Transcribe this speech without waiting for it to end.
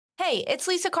Hey, it's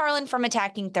Lisa Carlin from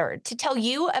Attacking Third to tell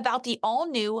you about the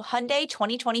all-new Hyundai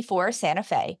 2024 Santa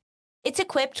Fe. It's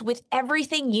equipped with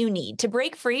everything you need to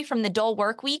break free from the dull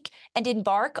work week and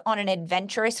embark on an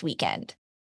adventurous weekend.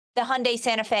 The Hyundai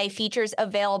Santa Fe features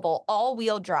available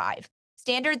all-wheel drive,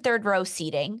 standard third-row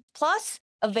seating, plus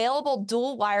available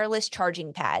dual wireless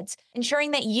charging pads,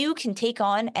 ensuring that you can take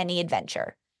on any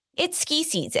adventure. It's ski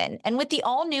season, and with the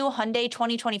all-new Hyundai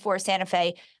 2024 Santa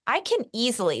Fe, I can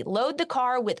easily load the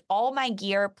car with all my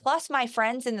gear plus my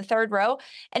friends in the third row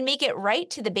and make it right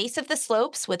to the base of the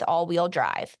slopes with all-wheel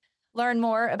drive. Learn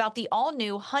more about the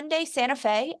all-new Hyundai Santa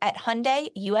Fe at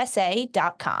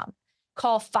HyundaiUSA.com.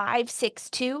 Call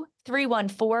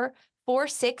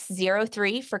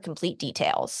 562-314-4603 for complete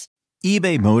details.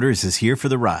 eBay Motors is here for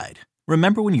the ride.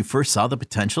 Remember when you first saw the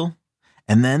potential?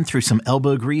 And then through some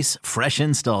elbow grease, fresh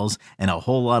installs, and a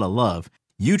whole lot of love,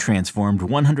 you transformed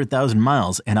 100,000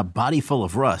 miles and a body full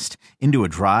of rust into a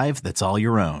drive that's all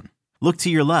your own. Look to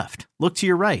your left. Look to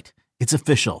your right. It's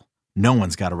official. No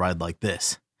one's got a ride like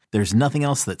this. There's nothing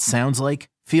else that sounds like,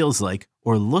 feels like,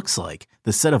 or looks like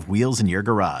the set of wheels in your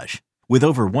garage. With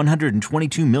over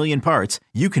 122 million parts,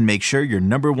 you can make sure your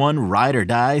number one ride or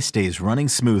die stays running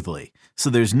smoothly. So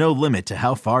there's no limit to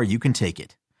how far you can take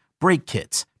it. Brake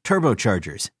kits,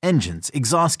 turbochargers, engines,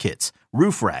 exhaust kits,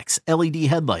 roof racks, LED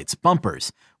headlights,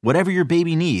 bumpers, whatever your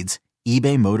baby needs,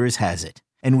 eBay Motors has it.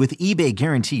 And with eBay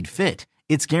Guaranteed Fit,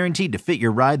 it's guaranteed to fit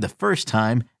your ride the first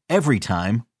time, every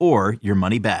time, or your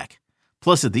money back.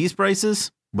 Plus at these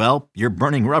prices, well, you're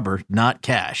burning rubber, not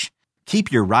cash.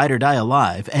 Keep your ride or die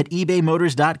alive at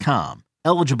ebaymotors.com.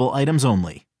 Eligible items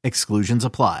only. Exclusions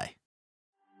apply.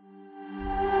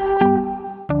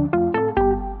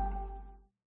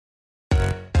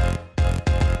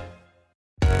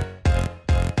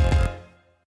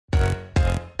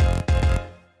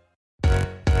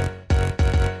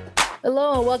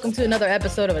 Hello and welcome to another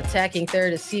episode of Attacking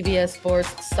Third, a CBS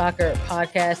Sports Soccer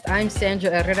podcast. I'm Sandra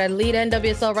Herrera, lead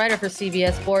NWSL writer for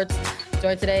CBS Sports.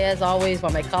 Joined today, as always,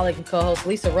 by my colleague and co-host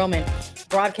Lisa Roman,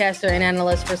 broadcaster and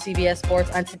analyst for CBS Sports.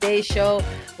 On today's show,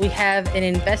 we have an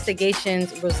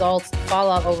investigations results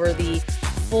fallout over the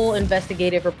full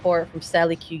investigative report from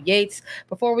Sally Q. Yates.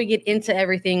 Before we get into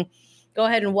everything, go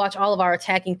ahead and watch all of our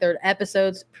Attacking Third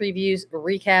episodes, previews,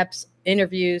 recaps,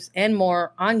 interviews, and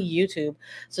more on YouTube.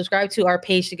 Subscribe to our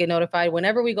page to get notified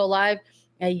whenever we go live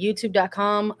at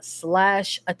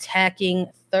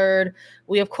youtube.com/attacking3rd.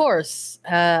 We, of course,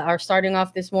 are starting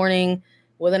off this morning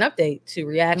with an update to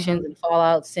reactions and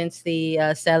fallout since the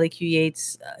Sally Q.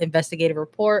 Yates investigative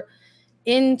report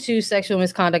into sexual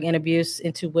misconduct and abuse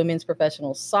into women's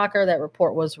professional soccer. That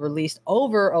report was released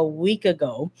over a week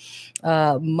ago.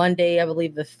 Monday, I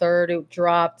believe the 3rd, it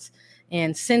dropped.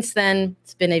 And since then,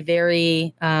 it's been a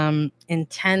very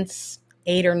intense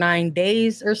 8 or 9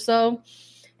 days or so.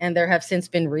 And there have since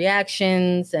been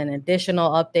reactions and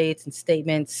additional updates and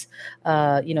statements,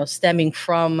 stemming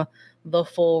from the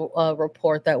full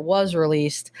report that was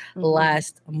released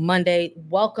last Monday.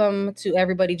 Welcome to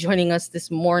everybody joining us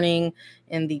this morning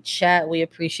in the chat. We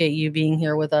appreciate you being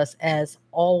here with us as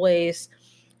always.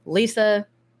 Lisa,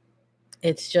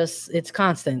 it's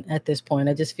constant at this point.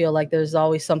 I just feel like there's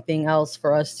always something else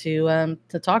for us to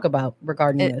talk about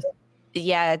regarding this.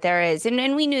 Yeah, there is.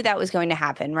 And we knew that was going to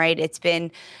happen, right? It's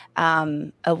been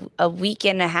a week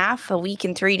and a half, a week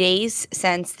and 3 days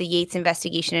since the Yates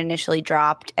investigation initially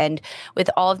dropped. And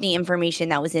with all of the information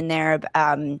that was in there,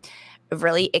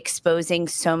 really exposing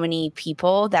so many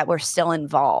people that were still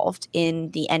involved in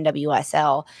the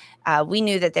NWSL, we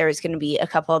knew that there was going to be a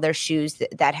couple other shoes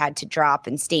that had to drop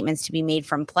and statements to be made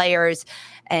from players.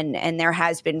 And there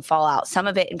has been fallout, some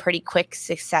of it in pretty quick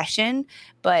succession,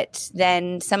 but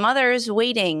then some others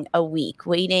waiting a week,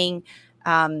 waiting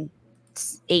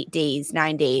 8 days,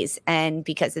 9 days. And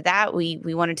because of that, we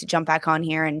wanted to jump back on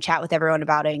here and chat with everyone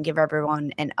about it and give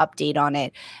everyone an update on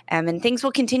it. And things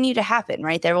will continue to happen,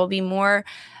 right? There will be more,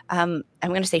 I'm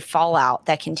going to say fallout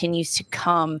that continues to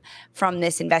come from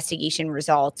this investigation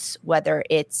results, whether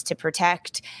it's to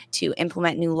protect, to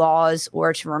implement new laws,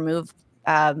 or to remove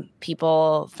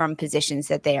people from positions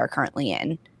that they are currently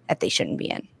in, that they shouldn't be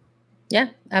in. Yeah,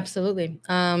 absolutely.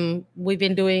 We've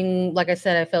been doing, like I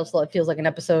said, it feels like an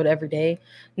episode every day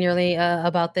nearly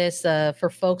about this for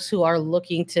folks who are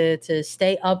looking to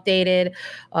stay updated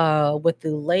with the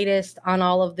latest on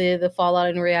all of the fallout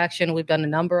and reaction. We've done a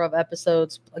number of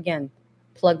episodes, again,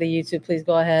 plug the YouTube, please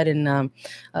go ahead and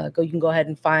you can go ahead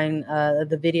and find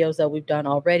the videos that we've done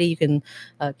already. You can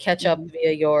catch up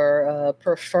via your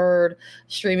preferred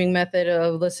streaming method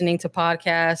of listening to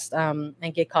podcasts,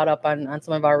 and get caught up on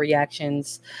some of our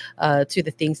reactions to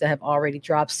the things that have already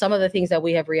dropped. Some of the things that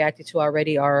we have reacted to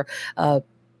already are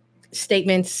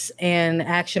statements and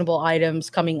actionable items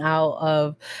coming out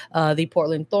of the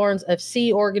Portland Thorns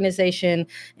FC organization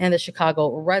and the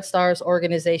Chicago Red Stars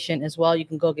organization as well. You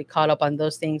can go get caught up on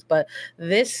those things. But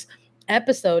this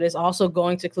episode is also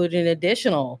going to include an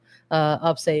additional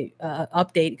update,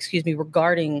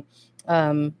 regarding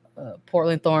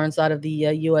Portland Thorns out of the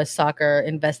U.S. Soccer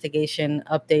investigation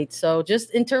update. So just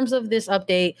in terms of this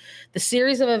update, the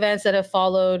series of events that have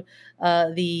followed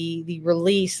the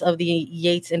release of the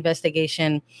Yates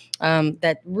investigation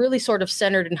that really sort of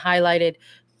centered and highlighted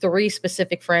 3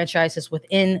 specific franchises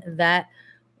within that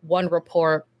one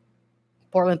report: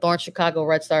 Portland Thorns, Chicago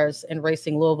Red Stars, and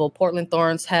Racing Louisville. Portland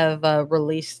Thorns have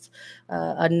released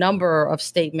a number of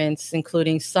statements,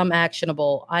 including some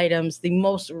actionable items. The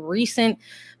most recent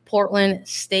Portland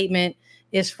statement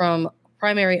is from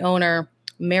primary owner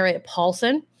Merritt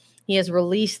Paulson. He has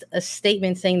released a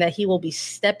statement saying that he will be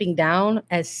stepping down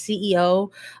as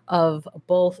CEO of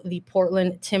both the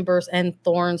Portland Timbers and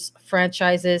Thorns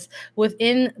franchises.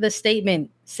 Within the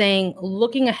statement, saying,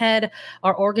 looking ahead,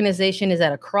 our organization is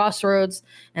at a crossroads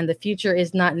and the future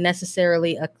is not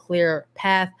necessarily a clear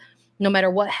path. No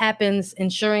matter what happens,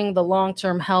 ensuring the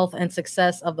long-term health and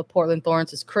success of the Portland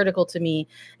Thorns is critical to me,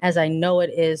 as I know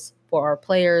it is for our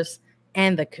players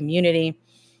and the community.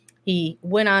 He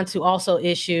went on to also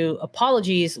issue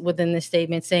apologies within this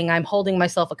statement, saying, I'm holding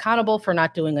myself accountable for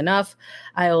not doing enough.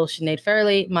 I owe Sinead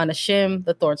Fairley, Mana Shim,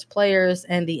 the Thorns players,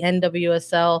 and the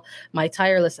NWSL my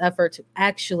tireless effort to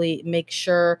actually make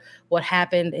sure what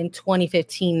happened in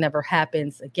 2015 never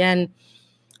happens again.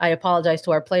 I apologize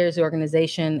to our players, the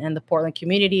organization, and the Portland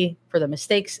community for the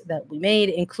mistakes that we made,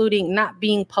 including not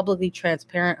being publicly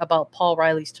transparent about Paul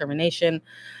Riley's termination.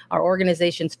 Our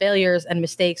organization's failures and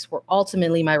mistakes were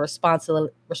ultimately my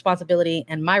responsibility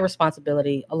and my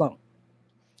responsibility alone.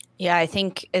 Yeah, I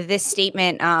think this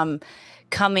statement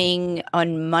coming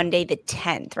on Monday the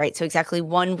 10th, right? So exactly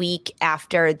 1 week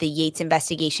after the Yates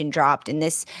investigation dropped, and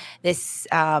this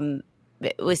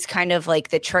it was kind of like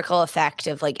the trickle effect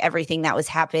of like everything that was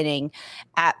happening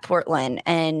at Portland.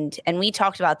 And we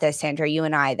talked about this, Sandra, you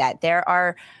and I, that there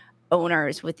are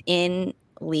owners within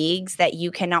leagues that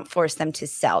you cannot force them to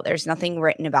sell. There's nothing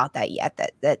written about that yet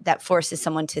that forces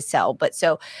someone to sell. But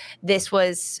so this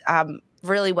was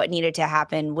really what needed to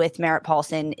happen with Merritt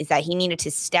Paulson, is that he needed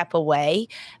to step away.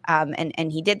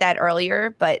 And he did that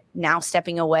earlier, but now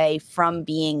stepping away from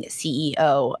being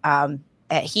CEO.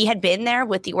 He had been there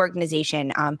with the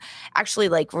organization, actually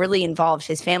like really involved,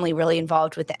 his family really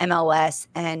involved with the MLS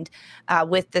and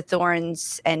with the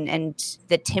Thorns and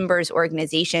the Timbers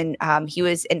organization. He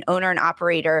was an owner and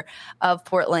operator of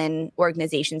Portland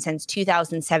organization since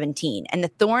 2017. And the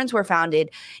Thorns were founded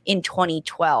in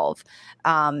 2012.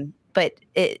 But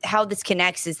how this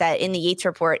connects is that in the Yates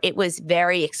report, it was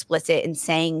very explicit in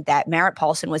saying that Merritt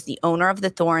Paulson was the owner of the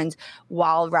Thorns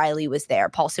while Riley was there.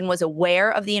 Paulson was aware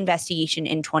of the investigation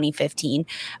in 2015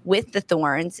 with the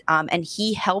Thorns, and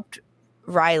he helped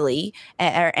Riley,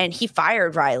 and he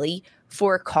fired Riley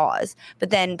for cause. But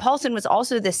then Paulson was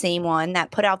also the same one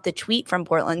that put out the tweet from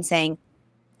Portland saying,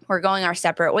 we're going our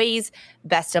separate ways.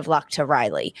 Best of luck to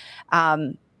Riley.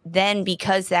 Then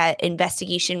because that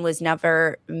investigation was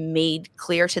never made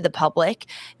clear to the public,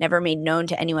 never made known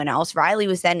to anyone else, Riley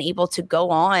was then able to go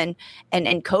on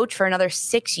and coach for another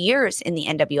 6 years in the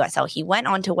NWSL. He went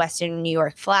on to Western New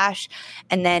York Flash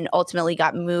and then ultimately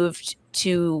got moved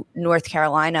to North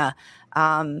Carolina.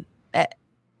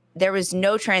 There was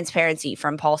no transparency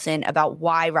from Paulson about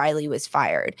why Riley was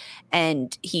fired.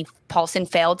 And Paulson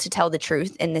failed to tell the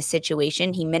truth in this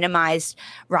situation. He minimized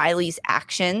Riley's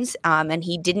actions, and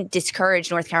he didn't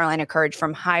discourage North Carolina Courage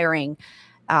from hiring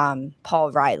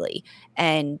Paul Riley.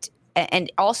 And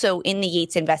also in the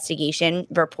Yates investigation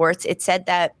reports, it said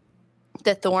that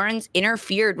the Thorns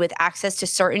interfered with access to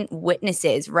certain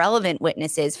witnesses, relevant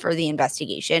witnesses for the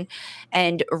investigation,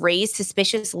 and raised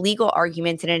suspicious legal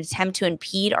arguments in an attempt to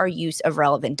impede our use of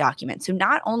relevant documents. So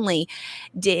not only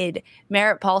did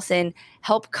Merritt Paulson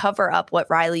help cover up what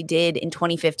Riley did in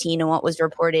 2015 and what was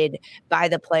reported by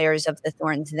the players of the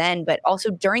Thorns then, but also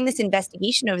during this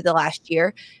investigation over the last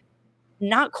year,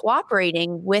 not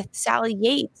cooperating with Sally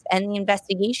Yates and the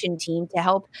investigation team to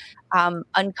help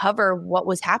uncover what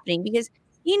was happening, because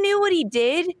he knew what he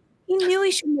did. He knew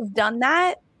he shouldn't have done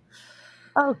that.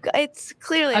 Oh, it's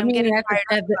clearly.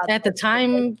 At the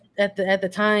time,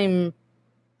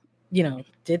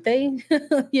 did they?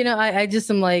 I just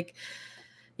am like,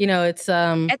 it's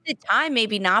At the time,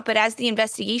 maybe not, but as the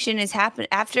investigation has happened,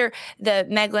 after the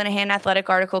Meg Linehan Athletic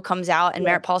article comes out and yeah,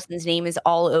 Merritt Paulson's name is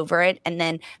all over it, and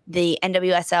then the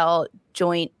NWSL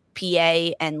joint PA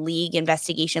and league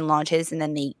investigation launches, and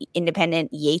then the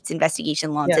independent Yates investigation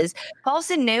yeah. launches.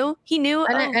 Paulson knew. He knew.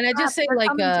 And Oh, I just crap, say they're like,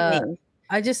 coming to me.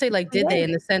 did they,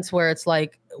 in the sense where it's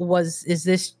like,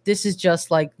 this is just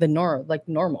like normal, like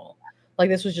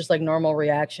this was just like normal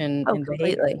reaction Oh, and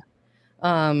behavior.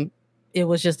 completely. It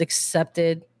was just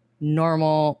accepted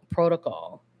normal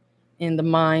protocol in the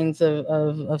minds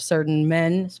of certain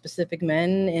men, specific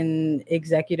men in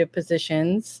executive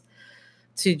positions,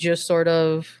 to just sort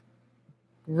of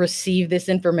receive this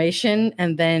information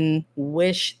and then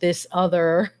wish this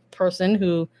other person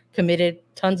who committed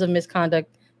tons of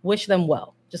misconduct, wish them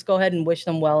well. Just go ahead and wish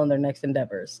them well in their next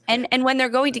endeavors. And when they're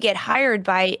going to get hired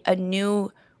by a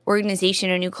new organization,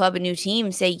 a new club, a new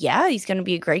team, say, yeah, he's going to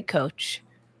be a great coach.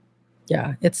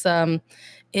 Yeah, it's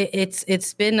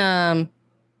been I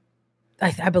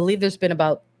believe there's been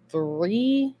about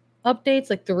 3 updates,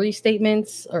 like 3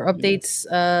 statements or updates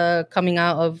coming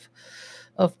out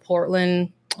of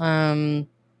Portland,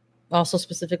 also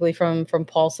specifically from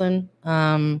Paulson.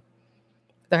 There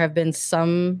have been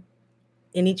some,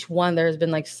 in each one there has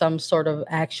been like some sort of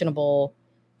actionable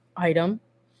item,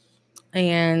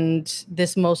 and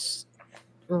this most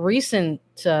recent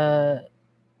statement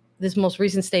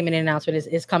and announcement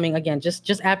is coming again just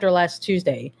after last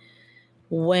Tuesday,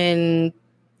 when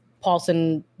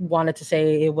Paulson wanted to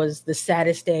say it was the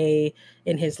saddest day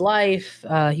in his life.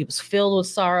 He was filled with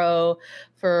sorrow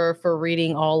for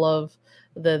reading all of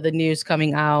the news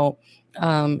coming out.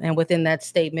 And within that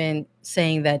statement,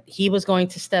 saying that he was going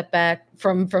to step back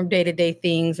from day-to-day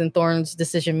things and Thorne's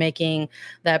decision making,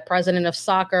 that president of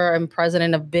soccer and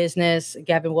president of business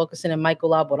Gavin Wilkinson and Mike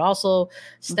Gulab would also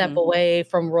step away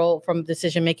from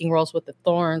decision making roles with the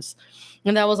Thorns.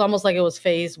 And that was almost like it was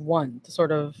phase 1 to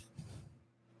sort of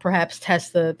perhaps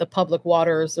test the public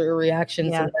waters or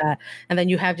reactions to that. And then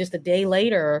you have just a day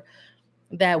later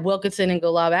that Wilkinson and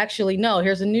Gulab actually, no,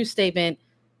 here's a new statement.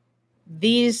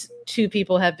 These 2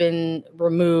 people have been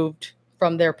removed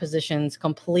from their positions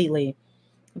completely.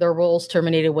 Their roles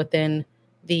terminated within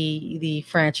the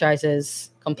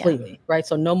franchises completely, right?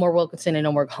 So no more Wilkinson and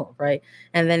no more Gulab, right?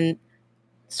 And then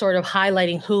sort of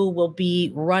highlighting who will be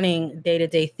running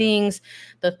day-to-day things.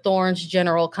 The Thorns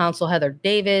General Counsel, Heather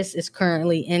Davis, is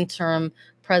currently interim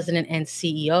president and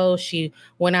CEO. She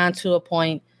went on to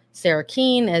appoint Sarah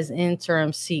Keene as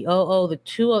interim COO. The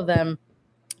 2 of them,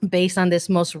 based on this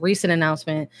most recent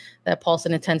announcement that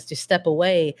Paulson intends to step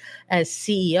away as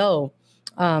CEO,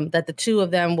 that the 2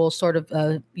 of them will sort of,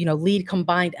 lead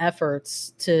combined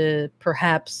efforts to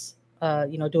perhaps,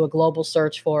 do a global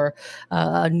search for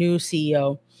a new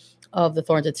CEO of the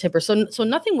Thorns and Timbers. So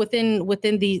nothing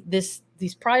within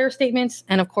these prior statements,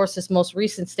 and of course this most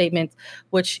recent statement,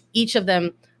 which each of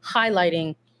them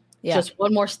highlighting just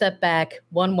one more step back,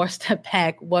 one more step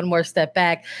back, one more step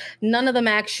back. None of them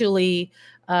actually,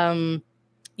 saying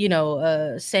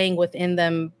within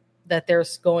them that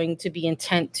there's going to be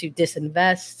intent to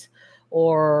disinvest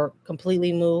or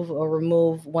completely move or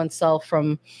remove oneself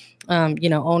from,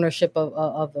 ownership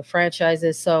of the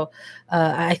franchises. So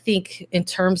I think in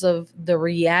terms of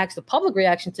the public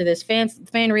reaction to this,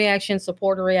 fan reaction,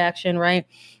 supporter reaction, right?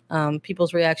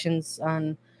 People's reactions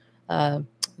on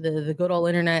the good old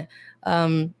internet,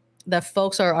 that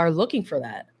folks are looking for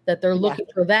that they're looking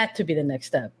for that to be the next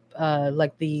step,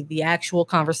 like the actual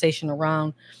conversation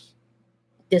around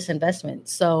disinvestment.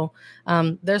 So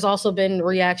there's also been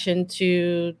reaction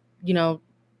to,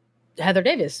 Heather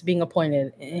Davis being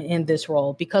appointed in this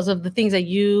role because of the things that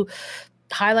you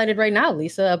highlighted right now,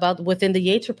 Lisa, about within the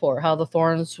Yates report, how the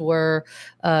Thorns were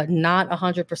not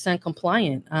 100%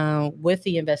 compliant with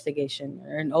the investigation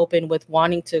and open with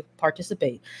wanting to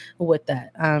participate with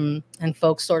that. And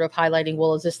folks sort of highlighting,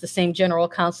 well, is this the same general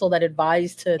counsel that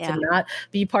advised to not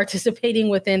be participating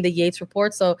within the Yates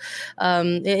report? So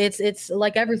it's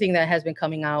like everything that has been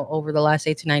coming out over the last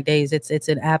 8 to 9 days. It's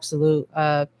an absolute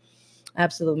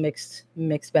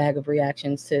mixed bag of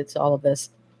reactions to all of this.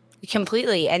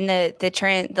 Completely. And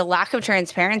the lack of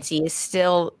transparency is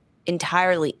still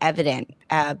entirely evident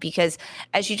because,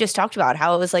 as you just talked about,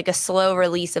 how it was like a slow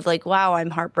release of like, wow,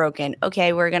 I'm heartbroken.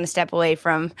 Okay, we're going to step away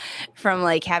from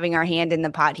like having our hand in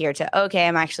the pot here to, okay,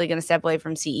 I'm actually going to step away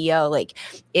from CEO. Like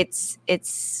it's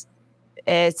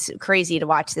it's crazy to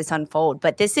watch this unfold.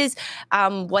 But this is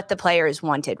what the players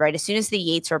wanted, right? As soon as the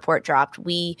Yates report dropped,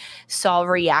 we saw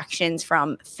reactions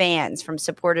from fans, from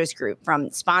supporters group, from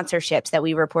sponsorships that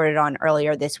we reported on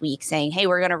earlier this week saying, hey,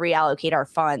 we're going to reallocate our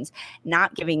funds,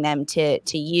 not giving them to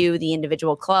you, the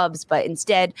individual clubs, but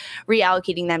instead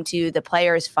reallocating them to the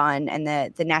Players Fund and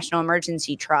the National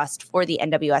Emergency Trust for the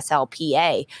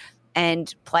NWSL-PA.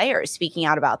 And players speaking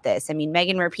out about this. I mean,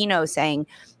 Megan Rapinoe saying,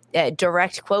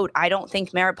 direct quote, I don't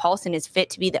think Merritt Paulson is fit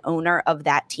to be the owner of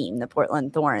that team, the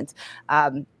Portland Thorns.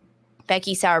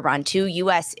 Becky Sauerbrunn, 2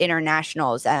 U.S.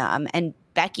 internationals, and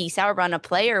Becky Sauerbrunn, a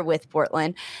player with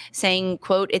Portland, saying,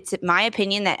 quote, it's my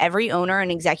opinion that every owner and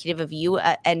executive of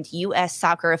and U.S.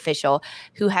 soccer official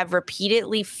who have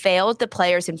repeatedly failed the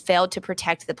players and failed to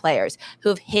protect the players, who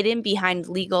have hidden behind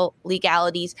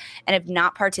legalities and have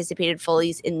not participated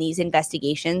fully in these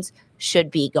investigations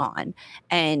should be gone.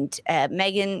 And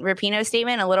Megan Rapinoe's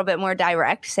statement, a little bit more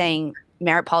direct, saying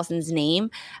Merritt Paulson's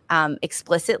name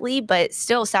explicitly, but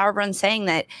still Sauerbrunn saying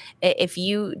that if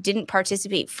you didn't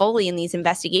participate fully in these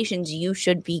investigations, you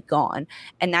should be gone.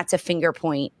 And that's a finger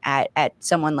point at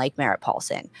someone like Merritt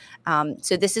Paulson.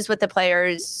 So this is what the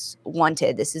players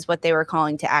wanted. This is what they were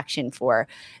calling to action for.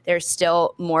 There's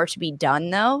still more to be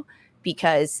done, though,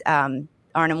 because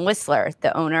Arnim Whistler,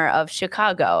 the owner of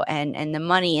Chicago, and the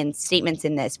money and statements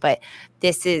in this, but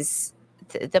this is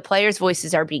the players'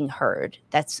 voices are being heard.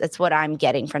 That's what I'm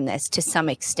getting from this to some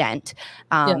extent.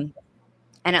 And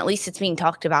at least it's being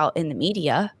talked about in the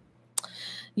media.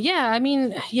 Yeah, I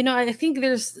mean, I think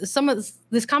there's some of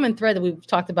this common thread that we've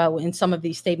talked about in some of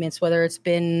these statements, whether it's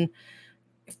been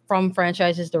from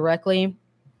franchises directly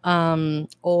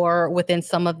or within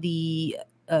some of the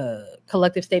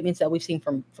collective statements that we've seen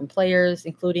from players,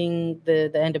 including the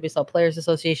NWSL Players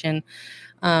Association,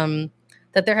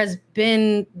 that there has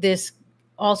been this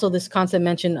constant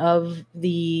mention of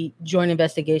the joint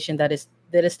investigation that is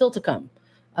still to come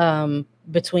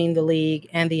between the league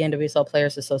and the NWSL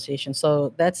Players Association.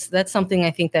 So that's something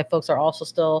I think that folks are also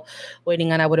still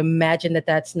waiting on. I would imagine that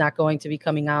that's not going to be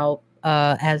coming out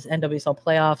as NWSL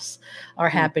playoffs are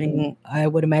happening. I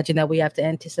would imagine that we have to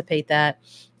anticipate that,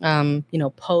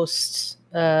 post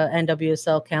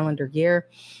NWSL calendar year.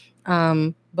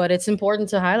 But it's important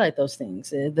to highlight those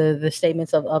things, the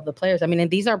statements of the players. I mean, and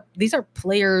these are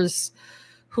players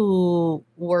who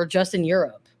were just in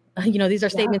Europe. These are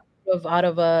statements out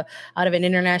of an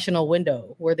international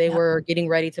window where they were getting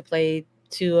ready to play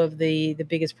 2 of the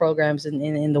biggest programs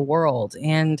in the world.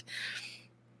 And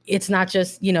it's not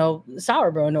just,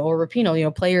 Sauerbrunn or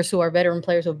Rapinoe, players who are veteran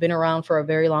players who have been around for a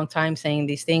very long time saying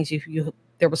these things.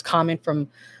 There was comment from,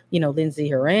 Lindsey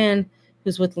Horan,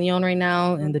 who's with Lyon right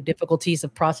now, and the difficulties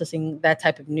of processing that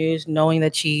type of news, knowing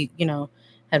that she,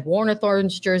 had worn a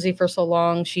Thorns jersey for so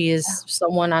long. She is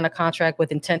someone on a contract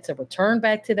with intent to return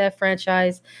back to that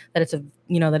franchise, that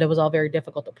that it was all very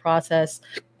difficult to process.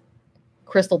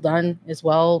 Crystal Dunn as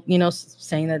well,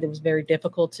 saying that it was very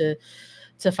difficult to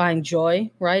find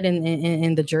joy, right,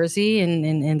 in the jersey and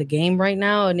in the game right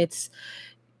now. And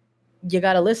you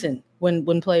got to listen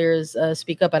when players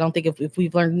speak up. I don't think if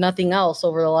we've learned nothing else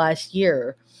over the last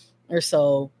year or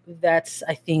so, that's,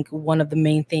 I think, one of the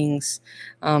main things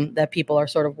that people are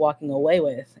sort of walking away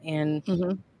with. And,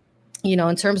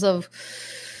 in terms of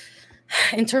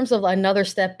another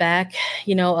step back,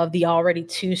 of the already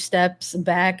 2 steps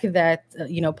back that,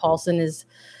 Paulson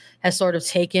has sort of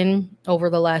taken over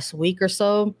the last week or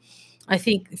so, I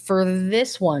think for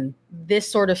this one, this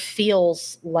sort of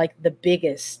feels like the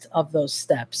biggest of those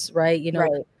steps, right?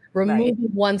 Removing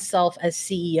oneself as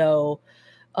CEO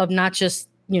of not just,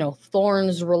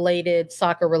 Thorns related,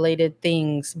 soccer related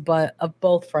things, but of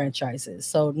both franchises.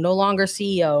 So no longer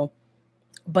CEO,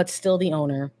 but still the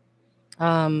owner.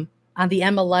 On the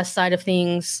MLS side of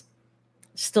things,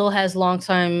 still has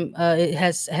it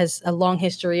has a long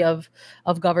history of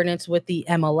governance with the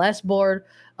MLS Board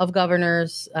of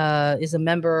Governors, is a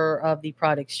member of the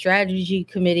Product Strategy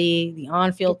Committee, the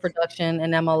on-field production,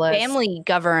 and MLS. Family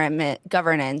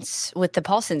governance with the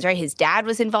Paulsons, right? His dad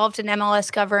was involved in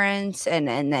MLS governance, and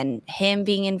then him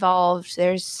being involved.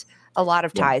 There's a lot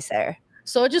of ties there.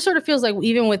 So it just sort of feels like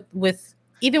even with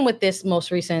this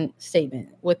most recent statement,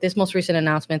 with this most recent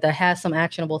announcement that has some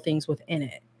actionable things within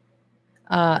it,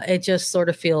 it just sort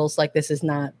of feels like this is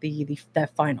not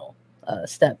that final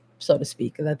step, so to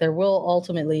speak, that there will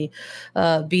ultimately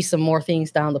be some more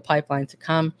things down the pipeline to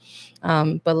come.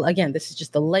 But again, this is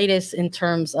just the latest in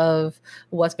terms of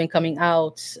what's been coming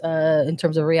out in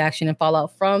terms of reaction and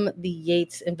fallout from the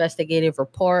Yates investigative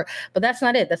report. But that's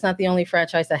not it. That's not the only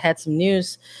franchise that had some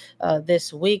news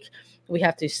this week. We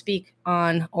have to speak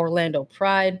on Orlando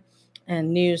Pride.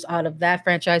 and news out of that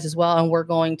franchise as well. And we're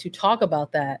going to talk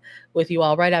about that with you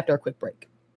all right after a quick break.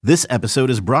 This episode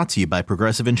is brought to you by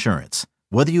Progressive Insurance.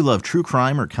 Whether you love true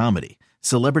crime or comedy,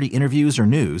 celebrity interviews or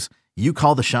news, you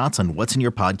call the shots on what's in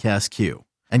your podcast queue.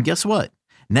 And guess what?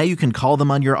 Now you can call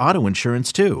them on your auto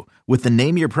insurance too with the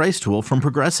Name Your Price tool from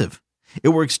Progressive. It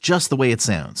works just the way it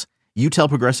sounds. You tell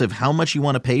Progressive how much you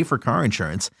want to pay for car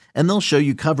insurance, and they'll show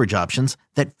you coverage options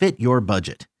that fit your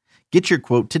budget. Get your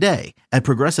quote today at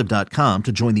Progressive.com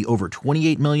to join the over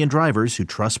 28 million drivers who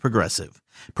trust Progressive.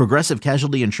 Progressive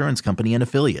Casualty Insurance Company and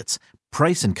Affiliates.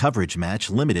 Price and coverage match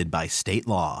limited by state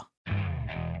law.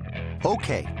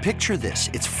 Okay, picture this.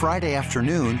 It's Friday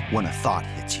afternoon when a thought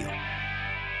hits you.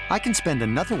 I can spend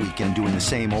another weekend doing the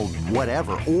same old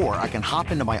whatever, or I can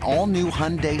hop into my all-new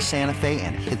Hyundai Santa Fe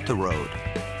and hit the road.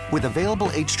 With available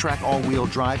H-Track all-wheel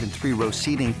drive and 3-row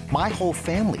seating, my whole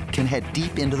family can head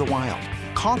deep into the wild.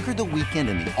 Conquer the weekend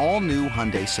in the all-new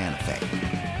Hyundai Santa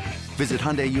Fe. Visit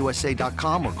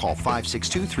HyundaiUSA.com or call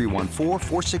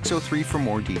 562-314-4603 for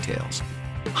more details.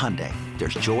 Hyundai,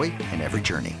 there's joy in every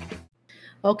journey.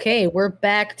 Okay, we're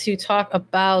back to talk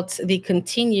about the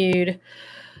continued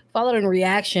fallout and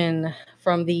reaction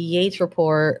from the Yates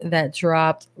report that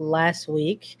dropped last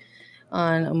week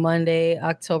on Monday,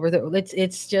 October.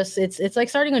 It's like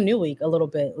starting a new week a little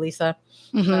bit, Lisa.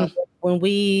 Mm-hmm. When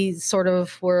we sort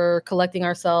of were collecting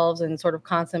ourselves and sort of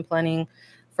content planning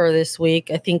for this week,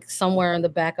 I think somewhere in the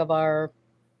back of our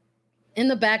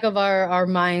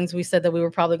minds, we said that we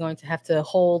were probably going to have to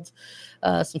hold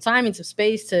some time and some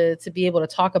space to be able to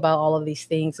talk about all of these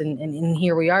things. And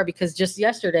here we are, because just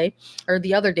yesterday or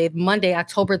the other day, Monday,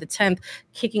 October the 10th,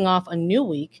 kicking off a new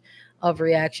week of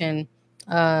reaction,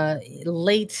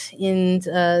 late in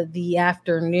the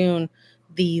afternoon,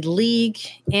 the league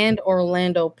and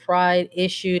Orlando Pride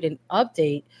issued an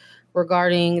update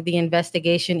regarding the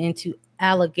investigation into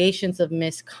allegations of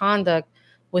misconduct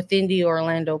within the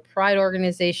Orlando Pride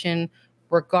organization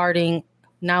regarding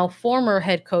now former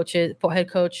head coach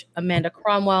Amanda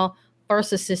Cromwell,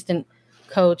 first assistant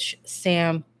coach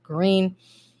Sam Green,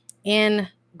 and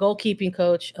goalkeeping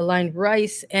coach Elaine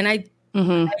Rice. And I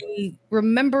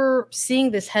remember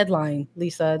seeing this headline,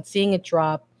 Lisa, seeing it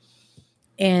drop,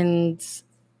 and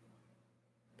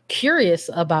curious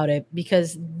about it,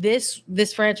 because this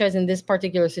franchise in this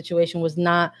particular situation was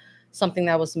not something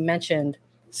that was mentioned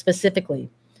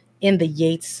specifically in the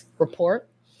Yates report.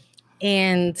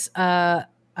 And I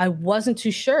wasn't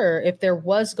too sure if there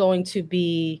was going to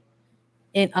be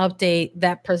an update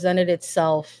that presented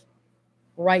itself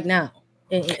right now,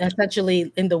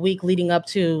 essentially in the week leading up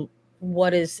to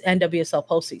what is NWSL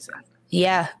postseason.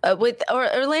 Yeah, with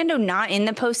Orlando not in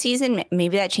the postseason,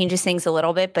 maybe that changes things a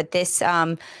little bit. But this,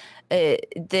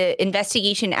 the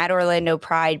investigation at Orlando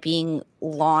Pride being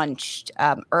launched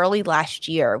early last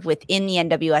year within the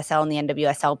NWSL and the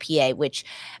NWSLPA, which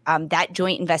that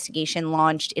joint investigation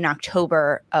launched in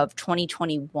October of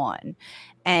 2021,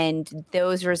 and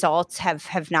those results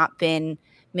have not been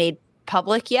made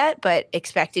public yet, but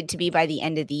expected to be by the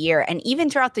end of the year. And even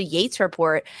throughout the Yates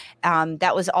report,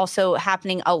 that was also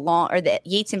happening the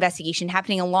Yates investigation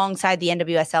happening alongside the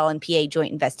NWSL and PA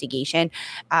joint investigation.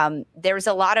 There was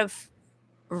a lot of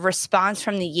response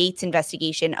from the Yates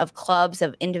investigation of clubs,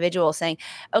 of individuals saying,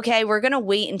 okay, we're going to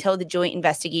wait until the joint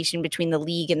investigation between the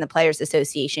league and the Players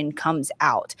Association comes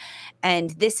out.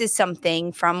 And this is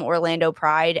something from Orlando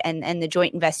Pride and the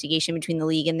joint investigation between the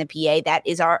league and the PA that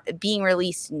is being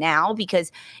released now,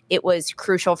 because it was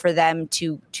crucial for them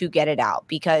to get it out,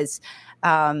 because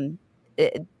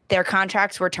their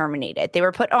contracts were terminated. They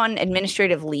were put on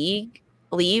administrative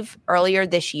leave earlier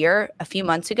this year, a few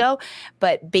months ago,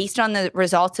 but based on the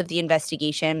results of the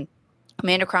investigation,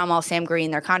 Amanda Cromwell, Sam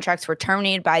Green, their contracts were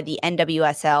terminated by the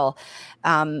NWSL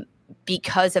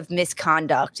because of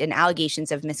misconduct and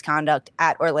allegations of misconduct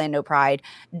at Orlando Pride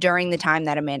during the time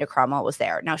that Amanda Cromwell was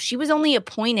there. Now, she was only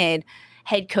appointed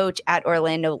head coach at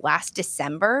Orlando last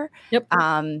December. Yep.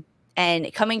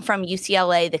 And coming from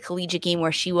UCLA, the collegiate game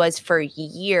where she was for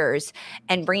years,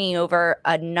 and bringing over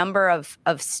a number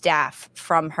of staff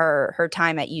from her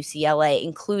time at UCLA,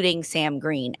 including Sam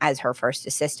Green as her first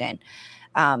assistant.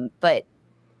 But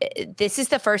this is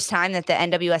the first time that the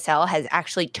NWSL has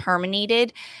actually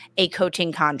terminated a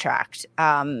coaching contract.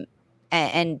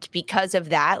 And because of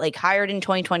that, like hired in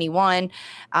 2021,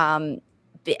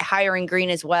 hiring Green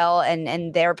as well,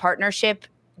 and their partnership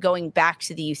going back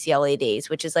to the UCLA days,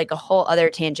 which is like a whole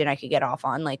other tangent I could get off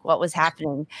on, like what was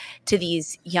happening to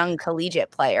these young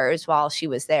collegiate players while she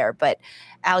was there. But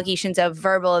allegations of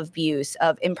verbal abuse,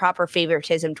 of improper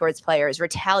favoritism towards players,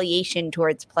 retaliation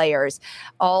towards players,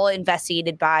 all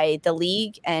investigated by the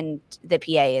league and the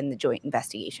PA in the joint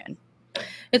investigation.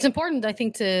 It's important, I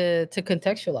think, to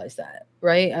contextualize that,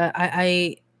 right?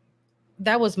 I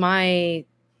that was my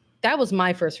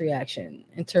first reaction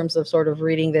in terms of sort of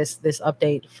reading this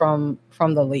update from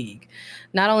the league.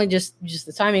 Not only just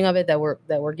the timing of it, that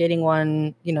we're getting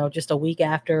one, just a week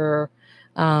after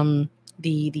the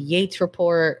Yates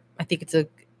report. I think it's a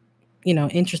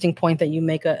interesting point that you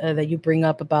make that you bring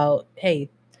up about, hey,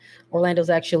 Orlando's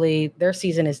actually, their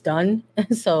season is done.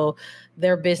 So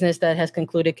their business that has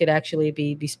concluded could actually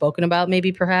be spoken about,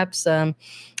 maybe perhaps,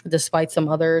 despite some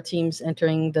other teams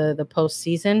entering the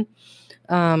postseason.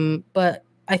 But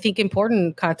I think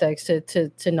important context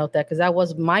to note that, because that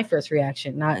was my first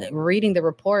reaction, not reading the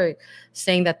report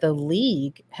saying that the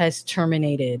league has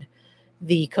terminated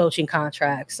the coaching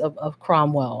contracts of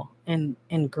Cromwell and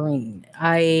Green.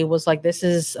 I was like, this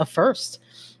is a first.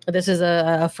 This is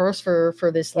a first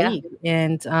for this league.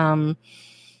 And,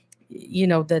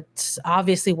 that's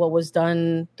obviously what was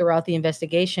done throughout the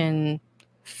investigation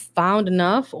found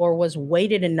enough, or was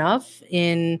weighted enough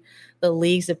in the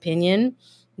league's opinion,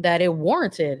 that it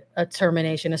warranted a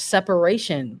termination, a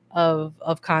separation of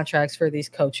contracts for these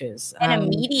coaches. An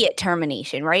immediate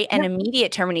termination, right? An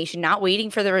immediate termination, not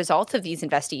waiting for the results of these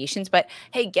investigations, but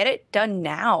hey, get it done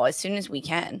now as soon as we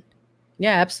can.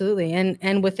 Yeah, absolutely.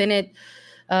 And within it,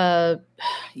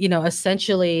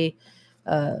 essentially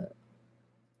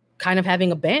kind of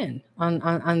having a ban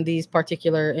on these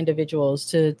particular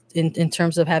individuals in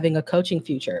terms of having a coaching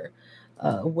future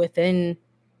within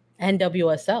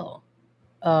NWSL.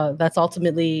 That's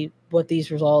ultimately what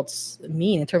these results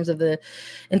mean in terms of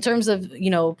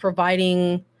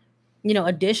providing,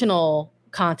 additional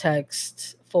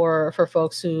context for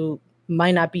folks who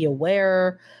might not be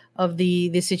aware of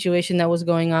the situation that was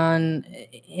going on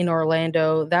in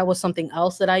Orlando. That was something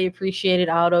else that I appreciated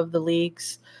out of the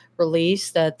league's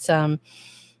release, that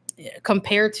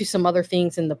compared to some other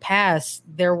things in the past,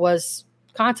 there was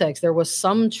context. There was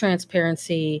some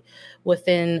transparency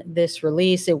within this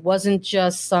release. It wasn't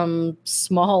just some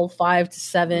small 5 to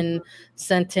 7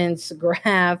 sentence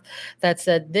graph that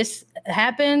said, this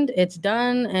happened, it's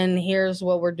done, and here's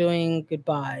what we're doing,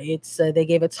 goodbye. It's they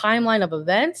gave a timeline of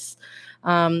events.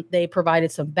 They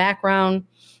provided some background,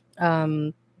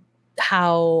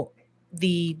 how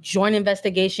the joint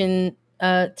investigation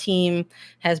team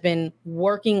has been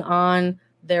working on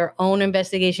their own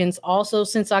investigations also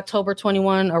since October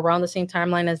 21, around the same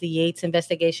timeline as the Yates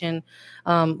investigation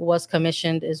was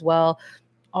commissioned as well.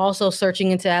 Also searching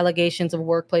into allegations of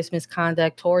workplace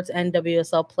misconduct towards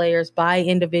NWSL players by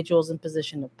individuals in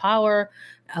position of power,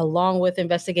 along with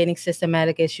investigating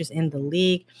systematic issues in the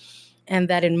league. And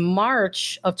that in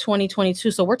March of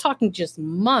 2022, so we're talking just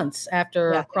months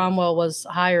after Cromwell was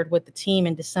hired with the team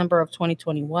in December of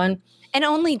 2021. And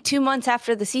only 2 months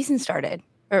after the season started,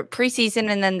 or preseason,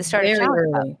 and then the start of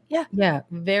Challenge Cup. Yeah,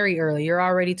 very early. You're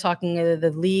already talking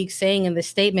the league saying in the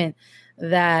statement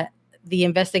that the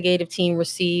investigative team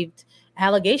received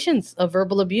allegations of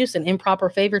verbal abuse and improper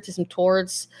favoritism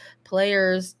towards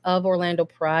players of Orlando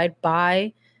Pride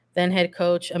by then head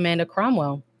coach Amanda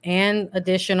Cromwell, and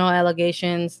additional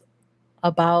allegations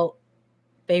about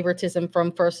favoritism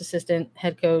from first assistant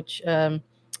head coach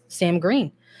Sam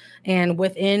Green. And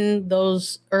within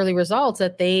those early results,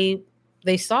 that they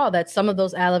saw that some of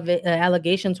those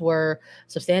allegations were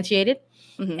substantiated.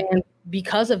 Mm-hmm. And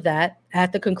because of that,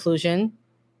 at the conclusion,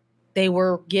 they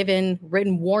were given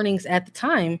written warnings at the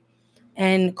time.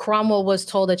 And Cromwell was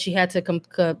told that she had to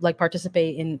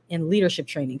participate in leadership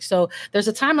training. So there's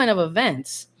a timeline of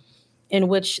events in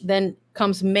which then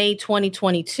comes May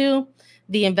 2022.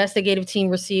 The investigative team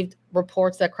received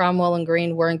reports that Cromwell and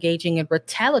Green were engaging in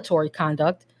retaliatory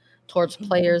conduct towards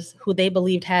players who they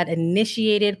believed had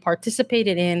initiated,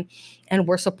 participated in, and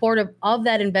were supportive of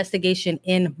that investigation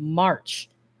in March.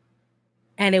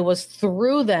 And it was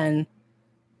through then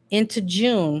into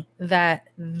June that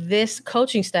this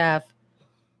coaching staff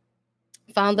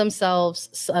found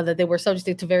themselves that they were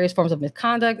subject to various forms of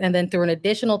misconduct, and then through an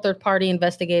additional third-party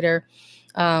investigator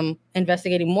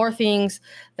investigating more things,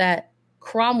 that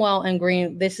Cromwell and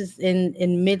Green, this is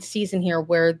in mid-season here,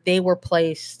 where they were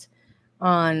placed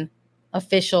on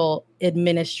official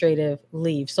administrative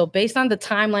leave. So based on the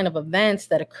timeline of events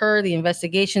that occurred, the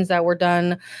investigations that were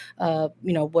done,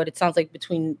 what it sounds like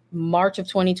between March of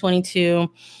 2022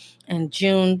 and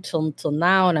June till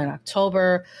now, and in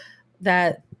October,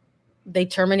 that they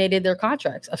terminated their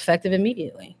contracts effective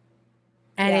immediately.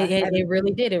 And it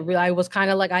really did. I was kind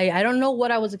of like, I don't know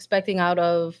what I was expecting out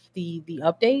of the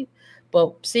update,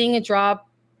 but seeing it drop,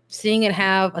 seeing it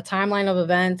have a timeline of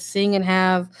events, seeing it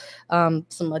have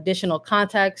some additional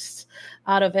context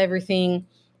out of everything,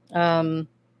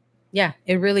 Yeah,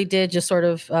 it really did just sort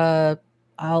of,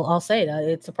 I'll say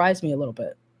it surprised me a little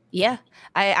bit. Yeah,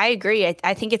 I agree.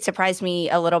 I think it surprised me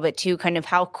a little bit too, kind of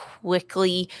how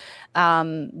quickly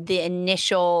the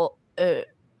initial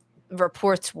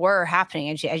reports were happening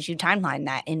as you timeline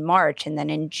that in March and then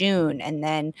in June. And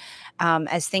then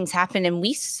as things happened, and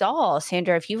we saw,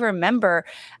 Sandra, if you remember,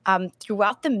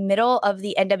 throughout the middle of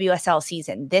the NWSL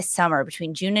season this summer,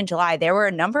 between June and July, there were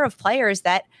a number of players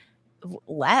that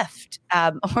left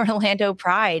Orlando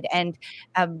Pride, and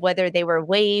whether they were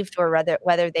waived or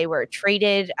whether they were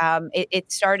traded.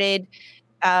 It started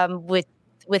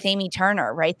with Amy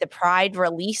Turner, right? The Pride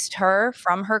released her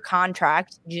from her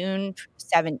contract June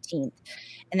 17th.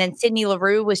 And then Sydney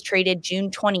Leroux was traded June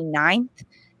 29th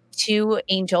to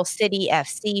Angel City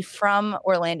FC from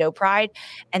Orlando Pride.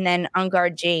 And then Ungar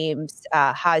James,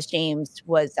 Haas James,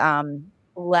 was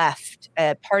left,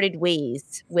 parted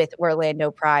ways with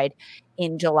Orlando Pride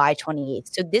in July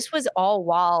 28th. So this was all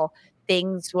while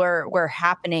things were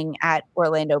happening at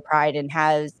Orlando Pride, and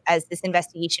as this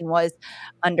investigation was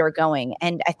undergoing.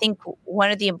 And I think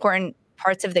one of the important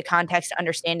parts of the context to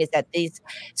understand is that these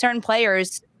certain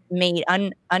players made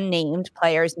unnamed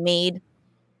players made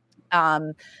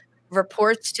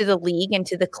reports to the league and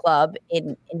to the club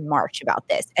in March about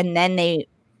this, and then they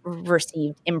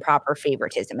received improper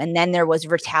favoritism, and then there was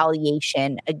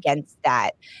retaliation against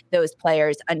those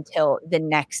players until the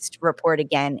next report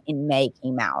again in May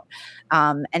came out,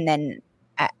 and then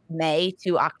at May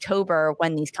to October,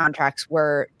 when these contracts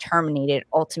were terminated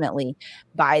ultimately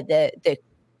by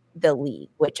the league,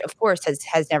 which of course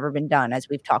has never been done, as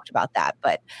we've talked about that.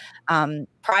 But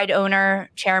Pride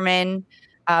owner, chairman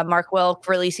Mark Wilk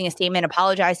releasing a statement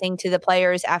apologizing to the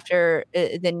players after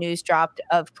the news dropped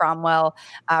of Cromwell,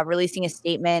 releasing a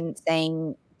statement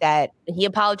saying that he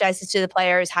apologizes to the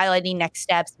players, highlighting next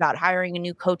steps about hiring a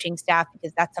new coaching staff,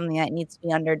 because that's something that needs to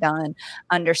be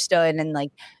understood, and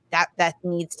like that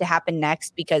needs to happen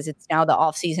next, because it's now the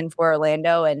off season for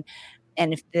Orlando, and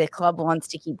if the club wants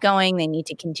to keep going, they need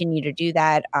to continue to do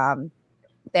that.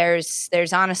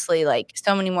 There's honestly like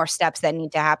so many more steps that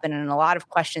need to happen, and a lot of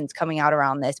questions coming out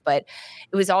around this. But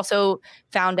it was also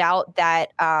found out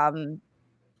that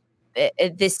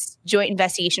this joint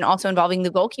investigation also involving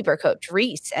the goalkeeper coach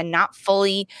Reese, and not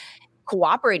fully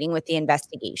cooperating with the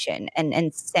investigation,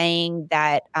 and saying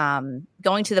that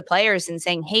going to the players and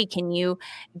saying, hey, can you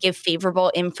give favorable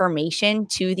information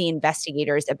to the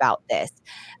investigators about this?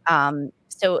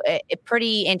 So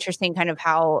pretty interesting kind of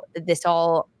how this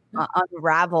all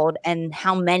unraveled, and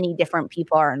how many different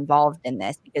people are involved in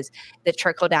this, because the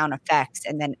trickle down effects,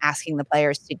 and then asking the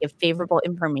players to give favorable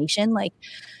information, like,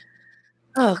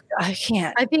 oh, I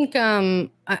can't.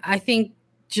 I think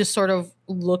just sort of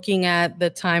looking at the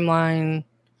timeline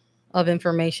of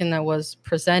information that was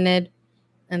presented,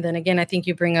 and then again, I think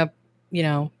you bring up,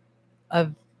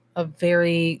 a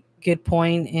very good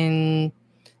point in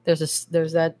there's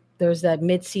that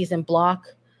mid-season block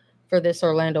for this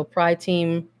Orlando Pride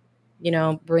team,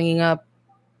 bringing up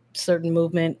certain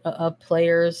movement of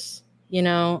players,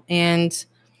 and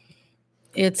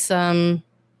it's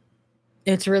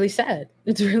really sad.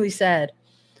 It's really sad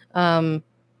to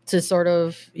sort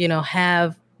of,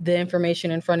 have the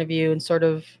information in front of you and sort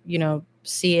of,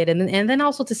 see it. And then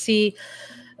also to see,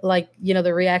 like,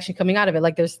 the reaction coming out of it.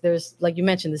 Like there's like you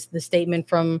mentioned, the statement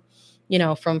from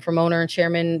owner and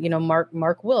chairman,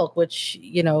 Mark Wilk, which,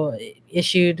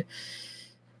 issued,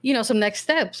 some next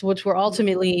steps, which were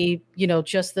ultimately,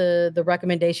 just the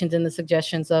recommendations and the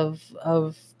suggestions of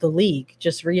the league,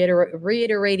 just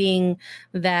reiterating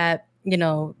that,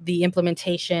 the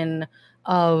implementation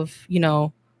of,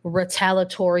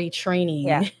 retaliatory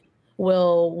training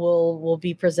will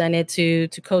be presented to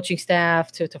coaching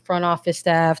staff, to front office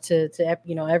staff, to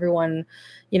everyone,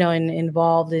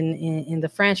 involved in the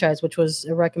franchise, which was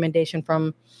a recommendation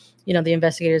from, the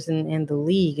investigators in the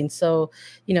league. And so,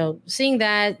 seeing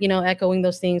that, echoing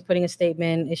those things, putting a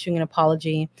statement, issuing an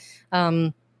apology,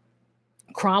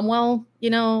 Cromwell,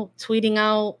 tweeting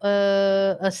out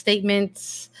a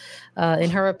statement,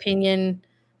 in her opinion,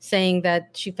 saying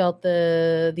that she felt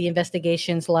the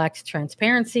investigations lacked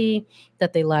transparency,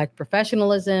 that they lacked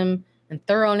professionalism and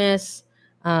thoroughness,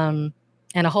 and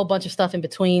a whole bunch of stuff in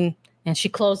between. And she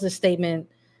closed this statement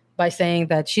by saying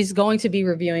that she's going to be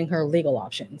reviewing her legal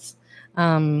options,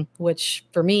 which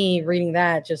for me, reading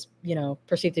that, just,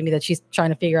 perceived to me that she's trying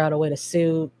to figure out a way to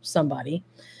sue somebody.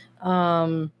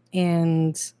 And,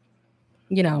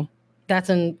 that's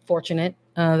unfortunate.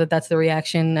 That's the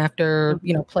reaction after,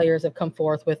 players have come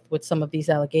forth with some of these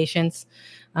allegations.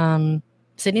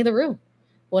 Sydney Leroux,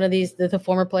 one of the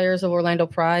former players of Orlando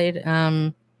Pride,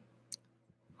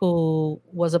 who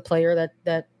was a player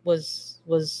that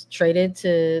was traded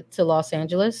to Los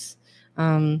Angeles,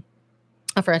 a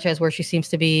franchise where she seems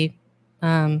to be,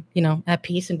 at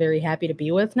peace and very happy to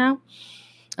be with now.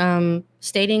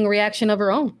 Stating reaction of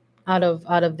her own out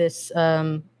of this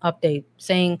update,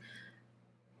 saying,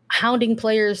 hounding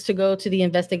players to go to the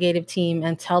investigative team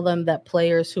and tell them that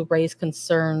players who raised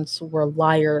concerns were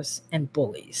liars and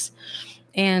bullies.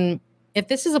 And if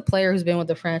this is a player who's been with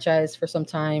the franchise for some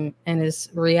time and is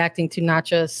reacting to not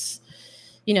just,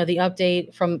 the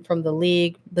update from the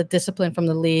league, the discipline from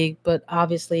the league, but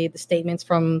obviously the statements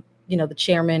from, the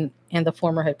chairman and the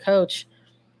former head coach,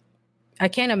 I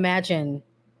can't imagine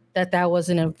that was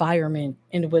an environment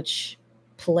in which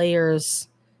players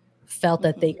felt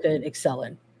that they could excel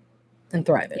in and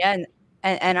thrive in. Yeah,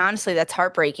 and honestly, that's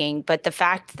heartbreaking. But the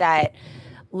fact that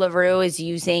LaRue is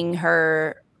using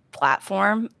her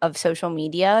platform of social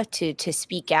media to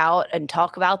speak out and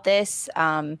talk about this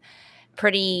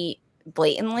pretty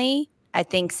blatantly, I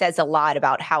think says a lot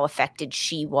about how affected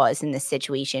she was in this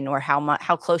situation, or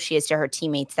how close she is to her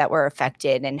teammates that were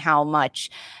affected, and how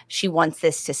much she wants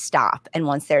this to stop and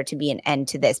wants there to be an end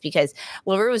to this, because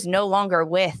LaRue is no longer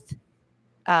with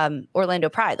Orlando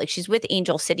Pride. Like, she's with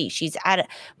Angel City. She's at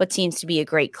what seems to be a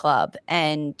great club.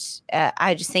 And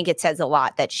I just think it says a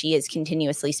lot that she is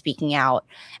continuously speaking out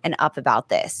and up about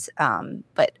this.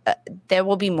 But there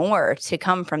will be more to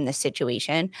come from this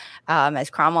situation. As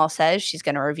Cromwell says, she's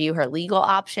going to review her legal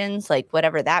options, like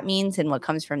whatever that means and what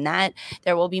comes from that.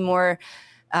 There will be more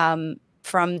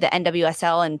from the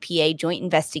NWSL and PA joint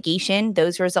investigation.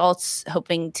 Those results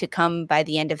hoping to come by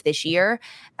the end of this year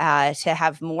to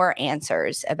have more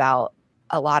answers about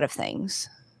a lot of things.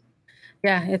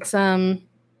 Yeah, it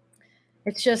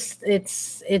just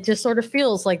sort of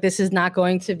feels like this is not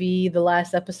going to be the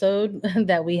last episode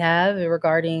that we have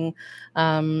regarding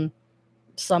some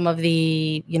of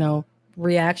the,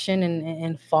 reaction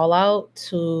and fallout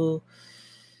to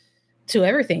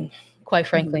everything, quite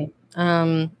frankly. Mm-hmm.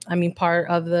 Part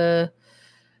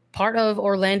of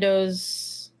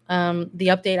Orlando's, the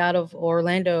update out of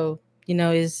Orlando,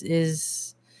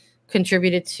 is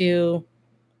contributed to,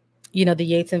 the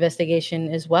Yates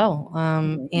investigation as well.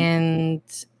 And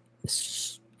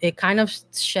it kind of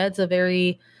sheds a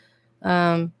very,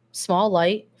 small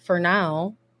light for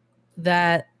now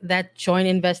that joint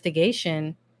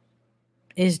investigation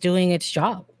is doing its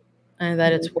job and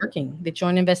that it's working. The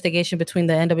joint investigation between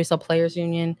the NWSL Players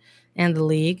Union and the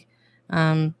league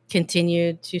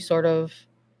continued to sort of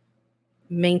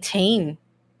maintain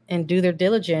and do their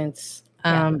diligence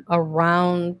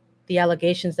around the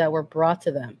allegations that were brought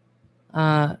to them.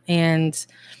 And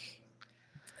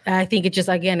I think it just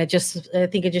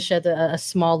sheds a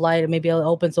small light, and maybe it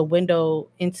opens a window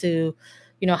into,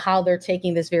 how they're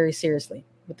taking this very seriously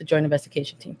with the joint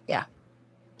investigation team. Yeah,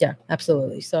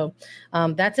 absolutely. So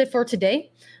that's it for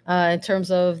today in terms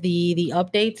of the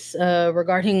updates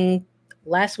regarding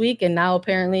last week and now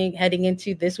apparently heading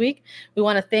into this week. We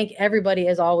want to thank everybody,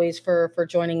 as always, for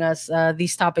joining us.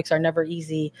 These topics are never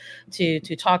easy to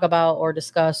talk about or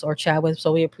discuss or chat with.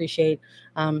 So we appreciate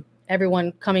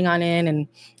everyone coming on in and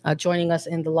joining us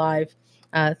in the live.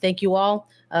 Thank you all.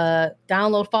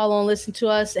 Download, follow, and listen to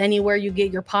us anywhere you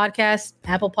get your podcasts: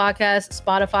 Apple Podcasts,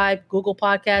 Spotify, Google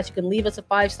Podcasts. You can leave us a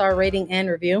 5-star rating and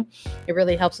review. It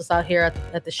really helps us out here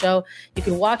at the show. You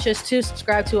can watch us too.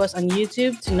 Subscribe to us on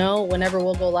YouTube to know whenever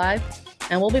we'll go live.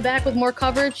 And we'll be back with more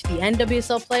coverage. The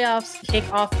NWSL playoffs kick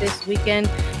off this weekend.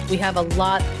 We have a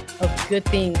lot of good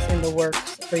things in the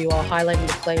works for you all, highlighting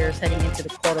the players heading into the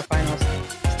quarterfinals.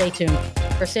 Stay tuned.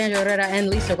 For Sandra Herrera and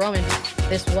Lisa Roman,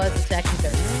 this was Attacking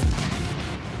Third.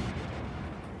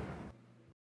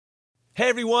 Hey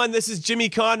everyone, this is Jimmy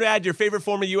Conrad, your favorite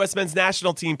former U.S. men's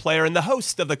national team player and the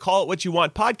host of the Call It What You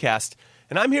Want podcast.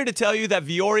 And I'm here to tell you that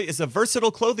Vuori is a versatile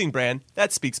clothing brand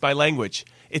that speaks my language.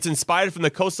 It's inspired from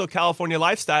the coastal California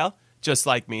lifestyle, just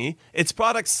like me. Its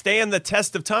products stand the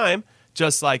test of time,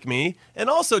 just like me. And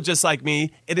also just like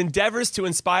me, it endeavors to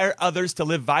inspire others to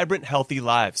live vibrant, healthy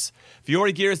lives.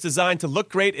 Vuori gear is designed to look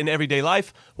great in everyday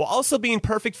life while also being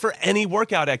perfect for any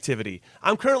workout activity.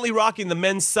 I'm currently rocking the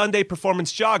men's Sunday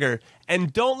Performance Jogger,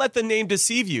 and don't let the name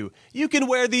deceive you. You can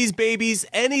wear these babies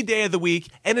any day of the week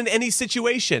and in any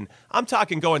situation. I'm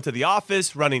talking going to the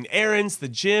office, running errands, the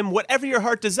gym, whatever your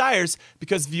heart desires,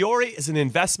 because Vuori is an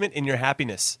investment in your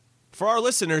happiness. For our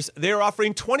listeners, they are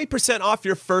offering 20% off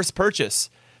your first purchase.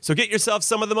 So get yourself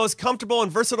some of the most comfortable and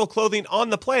versatile clothing on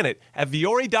the planet at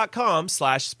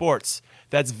vuori.com/sports.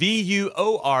 That's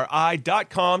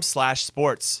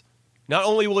VUORI.com/sports. Not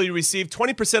only will you receive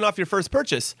 20% off your first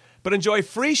purchase, but enjoy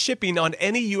free shipping on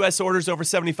any U.S. orders over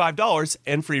 $75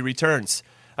 and free returns.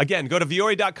 Again, go to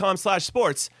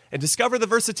Vuori.com/sports and discover the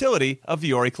versatility of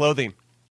Vuori clothing.